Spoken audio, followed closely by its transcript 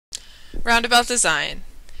Roundabout design.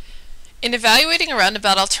 In evaluating a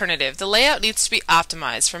roundabout alternative, the layout needs to be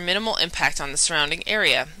optimized for minimal impact on the surrounding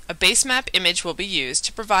area. A base map image will be used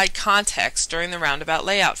to provide context during the roundabout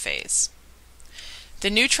layout phase.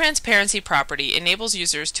 The new transparency property enables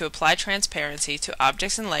users to apply transparency to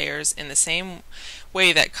objects and layers in the same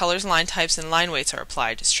way that colors, line types, and line weights are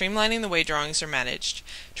applied, streamlining the way drawings are managed.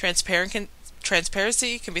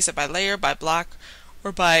 Transparency can be set by layer, by block,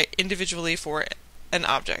 or by individually for an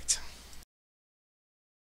object.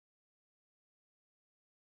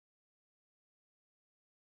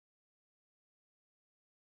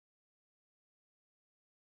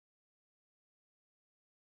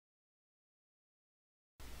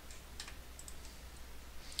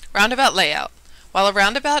 Roundabout layout. While a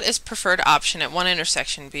roundabout is preferred option at one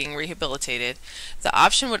intersection being rehabilitated, the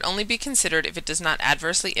option would only be considered if it does not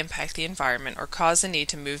adversely impact the environment or cause the need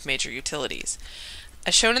to move major utilities.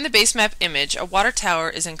 As shown in the base map image, a water tower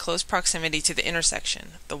is in close proximity to the intersection.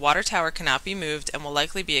 The water tower cannot be moved and will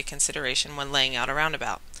likely be a consideration when laying out a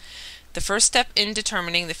roundabout. The first step in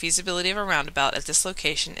determining the feasibility of a roundabout at this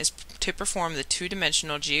location is to perform the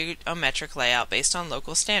two-dimensional geometric layout based on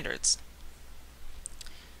local standards.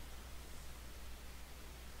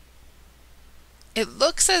 It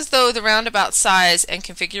looks as though the roundabout size and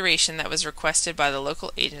configuration that was requested by the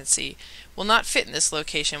local agency will not fit in this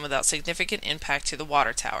location without significant impact to the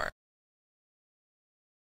water tower.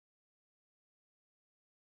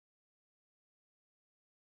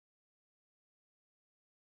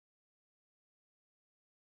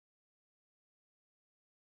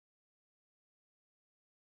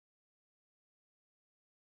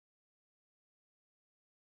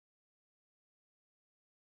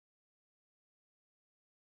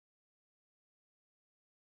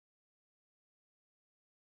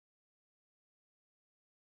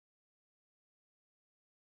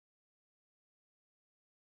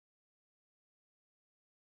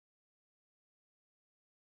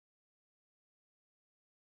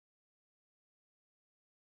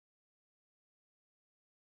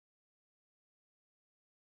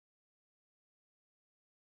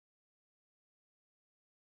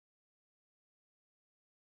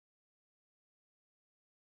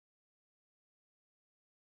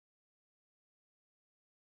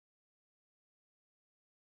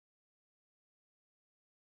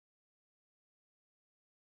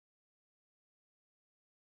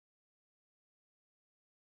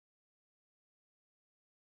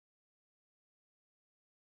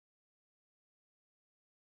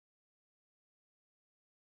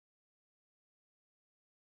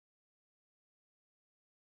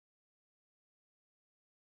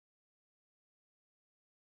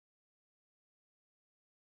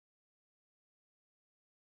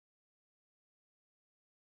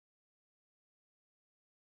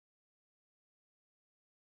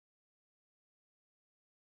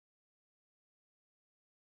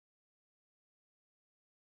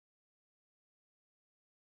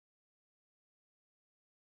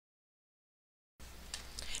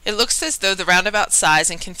 It looks as though the roundabout size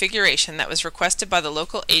and configuration that was requested by the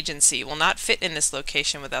local agency will not fit in this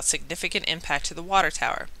location without significant impact to the water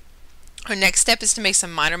tower. Our next step is to make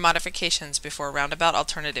some minor modifications before a roundabout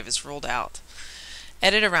alternative is ruled out.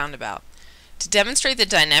 Edit a roundabout. To demonstrate the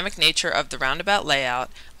dynamic nature of the roundabout layout,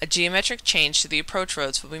 a geometric change to the approach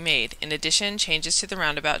roads will be made. In addition, changes to the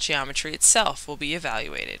roundabout geometry itself will be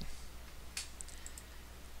evaluated.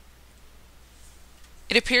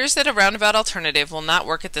 It appears that a roundabout alternative will not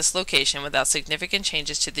work at this location without significant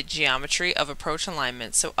changes to the geometry of approach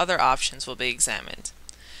alignment, so other options will be examined.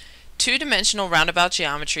 Two-dimensional roundabout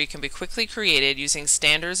geometry can be quickly created using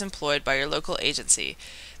standards employed by your local agency.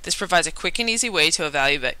 This provides a quick and easy way to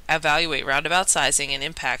evaluate roundabout sizing and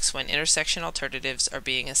impacts when intersection alternatives are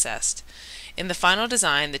being assessed. In the final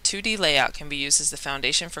design, the 2D layout can be used as the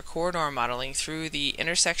foundation for corridor modeling through the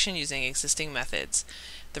intersection using existing methods.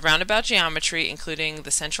 The roundabout geometry, including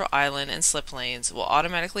the central island and slip lanes, will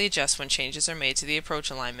automatically adjust when changes are made to the approach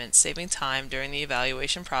alignment, saving time during the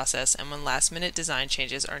evaluation process and when last-minute design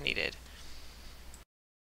changes are needed.